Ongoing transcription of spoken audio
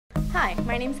Hi,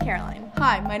 my name's Caroline.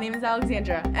 Hi, my name is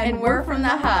Alexandra, And we're from the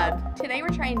Hub. Today we're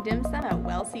trying dim sum at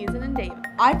Well Seasoned in Dave.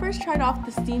 I first tried off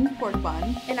the steamed pork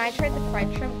bun. And I tried the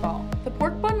fried shrimp ball. The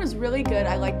pork bun was really good.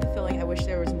 I liked the filling. I wish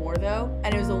there was more though,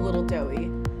 and it was a little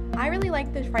doughy. I really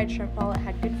liked the fried shrimp ball. It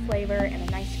had good flavor and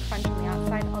a nice crunch on the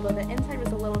outside, although the inside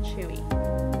was a little chewy.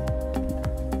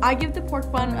 I give the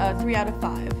pork bun a 3 out of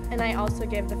 5. And I also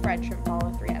give the fried shrimp ball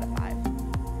a 3 out of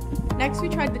 5. Next, we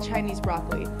tried the Chinese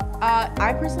broccoli.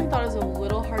 I personally thought it was a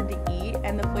little hard to eat,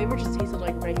 and the flavor just tasted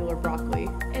like regular broccoli.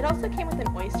 It also came with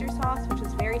an oyster sauce, which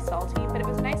was very salty, but it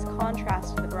was a nice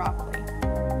contrast to the broccoli.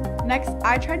 Next,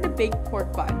 I tried the baked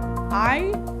pork bun.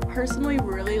 I personally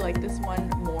really like this one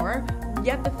more,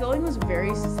 yet the filling was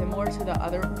very similar to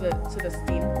the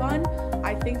steamed bun.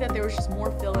 I think that there was just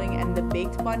more filling, and the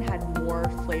baked bun had more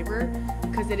flavor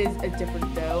because it is a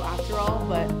different dough after all,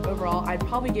 but overall I'd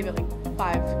probably give it like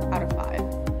 5 out of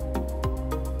 5.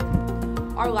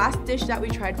 Our last dish that we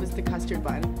tried was the custard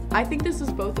bun. I think this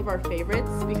was both of our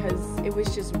favorites because it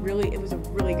was a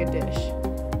really good dish.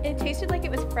 It tasted like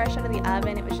it was fresh out of the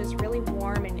oven. It was just really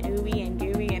warm and ooey and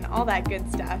gooey and all that good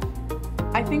stuff.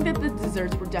 I think that the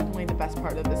desserts were definitely the best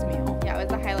part of this meal. Yeah, it was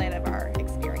the highlight of our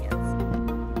experience.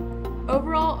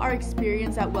 Overall, our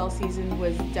experience at Well Seasoned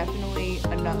was definitely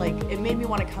it made me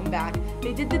want to come back.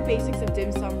 They did the basics of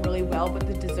dim sum really well, but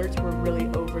the desserts were really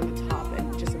over the top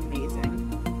and just